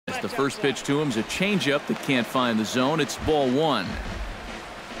The first pitch to him is a changeup that can't find the zone. It's ball one.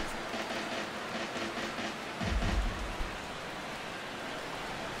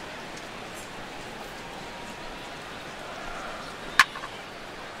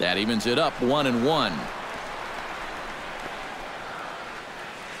 That evens it up 1-1.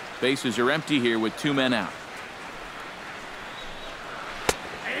 Bases are empty here with 2 men out.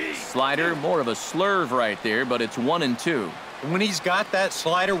 Slider, more of a slurve right there, but it's 1-2. When he's got that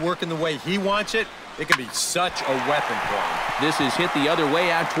slider working the way he wants it, it can be such a weapon for him. This is hit the other way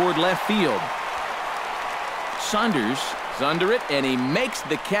out toward left field. Saunders is under it, and he makes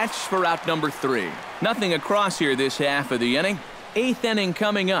the catch for out number 3. Nothing across here this half of the inning. 8th inning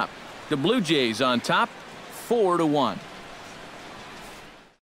coming up. The Blue Jays on top, 4-1.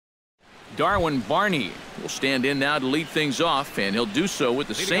 Darwin Barney will stand in now to lead things off, and he'll do so with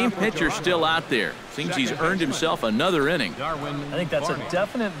the same pitcher still out there. Seems he's earned himself another inning. I think that's a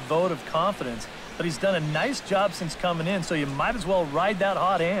definite vote of confidence, but he's done a nice job since coming in, so you might as well ride that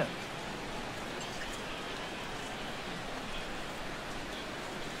hot hand.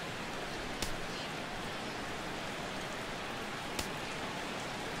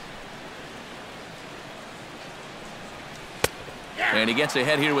 And he gets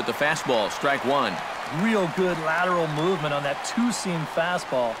ahead here with the fastball, strike one. Real good lateral movement on that two-seam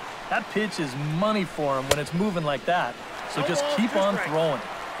fastball. That pitch is money for him when it's moving like that. So just keep on throwing.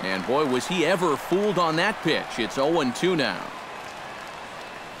 And boy, was he ever fooled on that pitch. It's 0-2 now.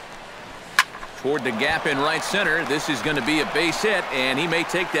 Toward the gap in right center. This is going to be a base hit, and he may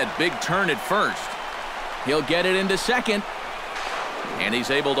take that big turn at first. He'll get it into second. And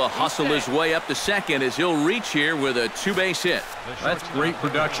he's able to hustle his way up to second as he'll reach here with a 2-base hit. That's great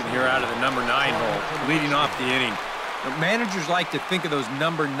production here out of the number 9 hole, leading off the inning. But managers like to think of those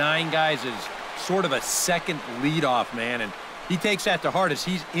number 9 guys as sort of a second leadoff man, and he takes that to heart as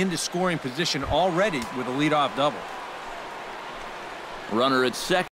he's into scoring position already with a leadoff double. Runner at second.